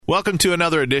Welcome to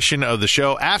another edition of the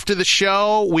show. After the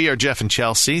show, we are Jeff and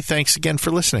Chelsea. Thanks again for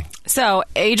listening. So,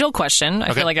 age-old question.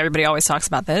 I feel like everybody always talks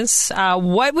about this.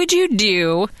 What would you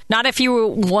do, not if you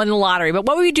won the lottery, but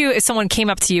what would you do if someone came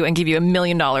up to you and gave you $1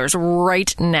 million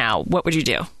right now? What would you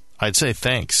do? I'd say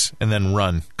thanks and then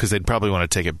run, because they'd probably want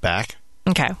to take it back.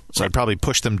 Okay. So I'd probably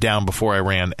push them down before I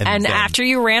ran. And then, after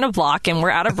you ran a block and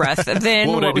were out of breath, then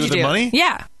what would you do? The money?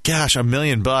 Yeah. Gosh, $1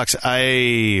 million.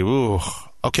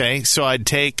 Okay, so I'd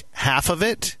take half of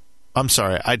it. I'm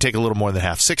sorry, I'd take a little more than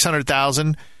half,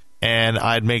 $600,000, and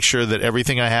I'd make sure that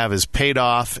everything I have is paid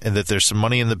off and that there's some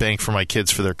money in the bank for my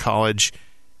kids for their college,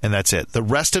 and that's it. The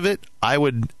rest of it, I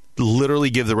would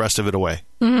literally give the rest of it away.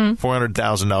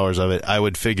 $400,000 of it. I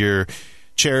would figure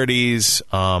charities.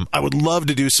 I would love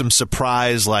to do some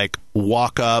surprise, like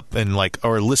walk up and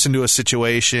or listen to a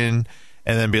situation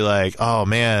and then be like, oh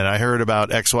man, I heard about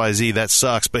XYZ. That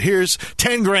sucks, but here's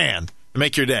 $10,000 to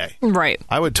make your day. Right.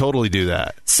 I would totally do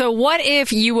that. So what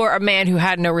if you were a man who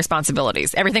had no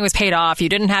responsibilities? Everything was paid off. You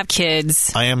didn't have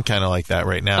kids. I am kind of like that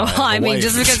right now. Well, I mean,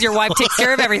 just because your wife takes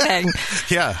care of everything.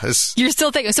 Yeah. You're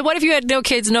still thinking. So what if you had no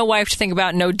kids, no wife to think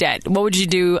about, no debt? What would you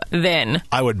do then?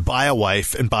 I would buy a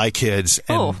wife and buy kids.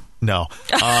 And no.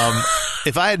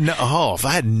 If I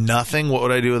had nothing, what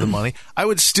would I do with the money? I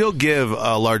would still give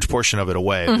a large portion of it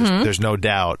away. There's no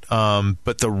doubt.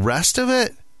 But the rest of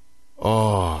it,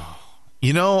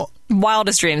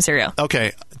 wildest dream cereal.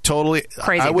 Okay, totally.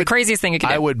 Crazy. The craziest thing you could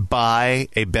do. I would buy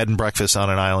a bed and breakfast on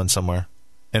an island somewhere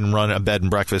and run a bed and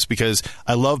breakfast because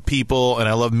I love people and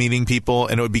I love meeting people,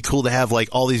 and it would be cool to have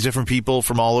all these different people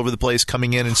from all over the place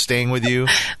coming in and staying with you.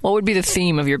 What would be the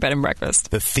theme of your bed and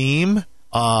breakfast? The theme?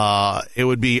 It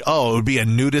would be a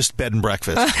nudist bed and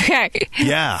breakfast. Okay.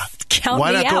 Yeah.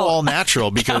 Why not go all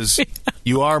natural? Because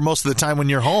you are most of the time when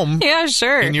you're home. Yeah,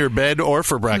 sure. In your bed or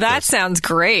for breakfast. That sounds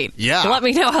great. Yeah. Let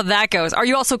me know how that goes. Are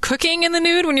you also cooking in the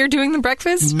nude when you're doing the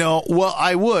breakfast? No. Well,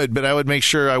 I would, but I would make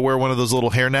sure I wear one of those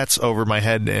little hairnets over my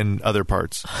head and other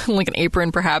parts. Like an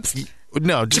apron, perhaps?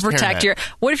 No, just to protect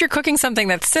What if you're cooking something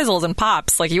that sizzles and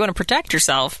pops? You want to protect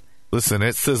yourself. Listen,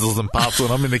 it sizzles and pops when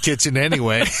I'm in the kitchen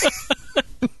anyway.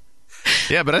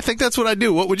 Yeah, but I think that's what I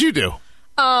do. What would you do?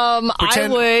 I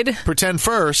would pretend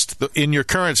first in your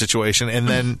current situation, and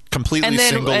then completely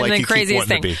single, like you keep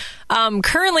wanting to be.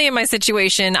 Currently in my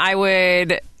situation, I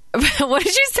would. What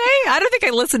did you say? I don't think I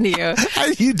listened to you.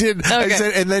 You did. Okay. I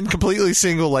said, and then completely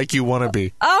single, like you want to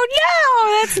be. Oh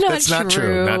no, that's not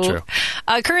true. Not true.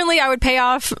 Currently, I would pay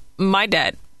off my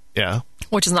debt. Yeah,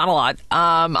 which is not a lot.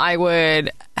 I would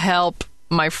help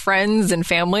my friends and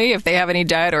family if they have any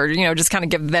debt, or just kind of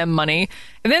give them money.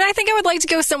 And then I think I would like to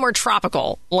go somewhere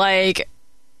tropical, like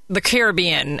the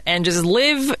Caribbean, and just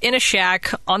live in a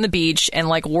shack on the beach and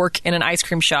work in an ice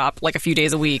cream shop a few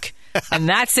days a week. And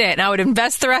that's it. And I would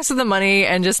invest the rest of the money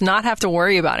and just not have to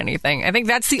worry about anything. I think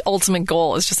that's the ultimate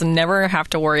goal, is just to never have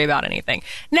to worry about anything.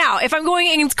 Now, if I'm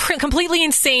going completely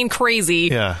insane,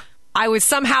 crazy, I would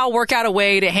somehow work out a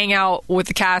way to hang out with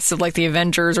the cast of the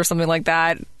Avengers or something like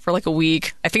that for a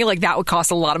week. I feel that would cost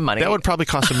a lot of money. That would probably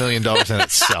cost $1 million in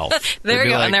itself. There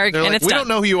you go. And it's we done. don't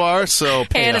know who you are, so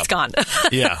pay and up. It's gone.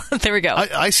 Yeah. There we go.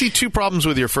 I see two problems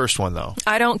with your first one, though.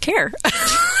 I don't care.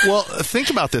 Well,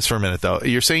 think about this for a minute, though.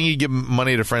 You're saying you give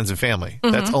money to friends and family.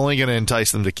 That's only going to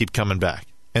entice them to keep coming back.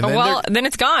 And then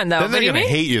it's gone, though. Then they're going to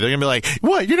hate you. They're going to be like,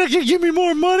 what? You're not going to give me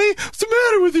more money? What's the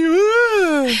matter with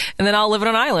you? And then I'll live on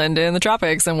an island in the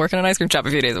tropics and work in an ice cream shop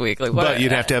a few days a week. But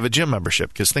you'd have to have a gym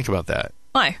membership, because think about that.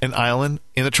 Why? An island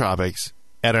in the tropics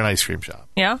at an ice cream shop.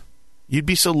 Yeah. You'd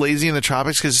be so lazy in the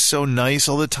tropics because it's so nice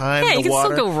all the time. Yeah, you can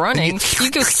still go running.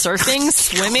 You go surfing,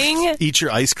 swimming. Eat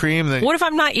your ice cream. Then what if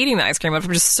I'm not eating the ice cream? What if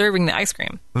I'm just serving the ice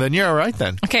cream? Then you're all right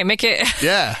then. Okay, make it...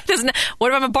 Yeah. What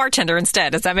if I'm a bartender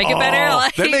instead? Does that make it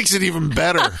better? That makes it even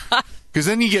better. Because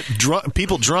then you get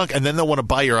people drunk, and then they'll want to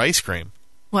buy your ice cream.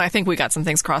 Well, I think we got some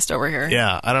things crossed over here.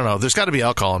 Yeah, I don't know. There's got to be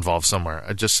alcohol involved somewhere.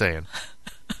 I'm just saying.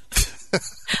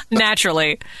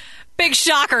 Naturally. Big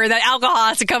shocker that alcohol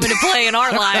has to come into play in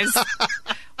our lives. Wait,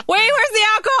 where's the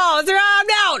alcohol? I'm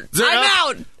out.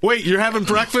 I'm out. Wait, you're having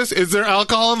breakfast? Is there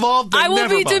alcohol involved? I will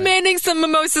be demanding some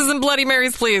mimosas and Bloody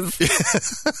Marys, please.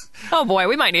 Oh, boy,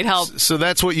 we might need help. So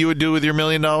that's what you would do with your $1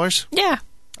 million? Yeah.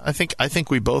 I think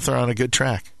we both are on a good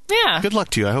track. Yeah. Good luck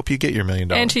to you. I hope you get your $1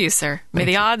 million. And to you, sir. May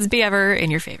the odds be ever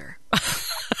in your favor.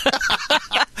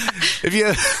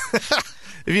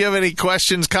 If you have any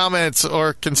questions, comments,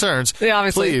 or concerns,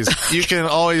 obviously, please, you can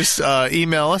always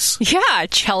email us. Yeah,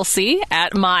 Chelsea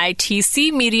at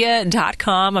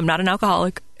mytcmedia.com. I'm not an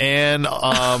alcoholic. And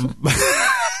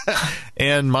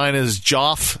and mine is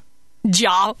Joff.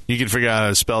 Joff. You can figure out how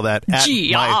to spell that.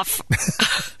 Joff.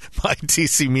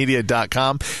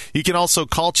 mytcmedia.com. You can also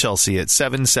call Chelsea at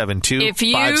 772-569. If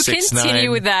you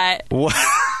continue with that.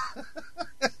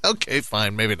 Okay,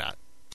 fine. Maybe not.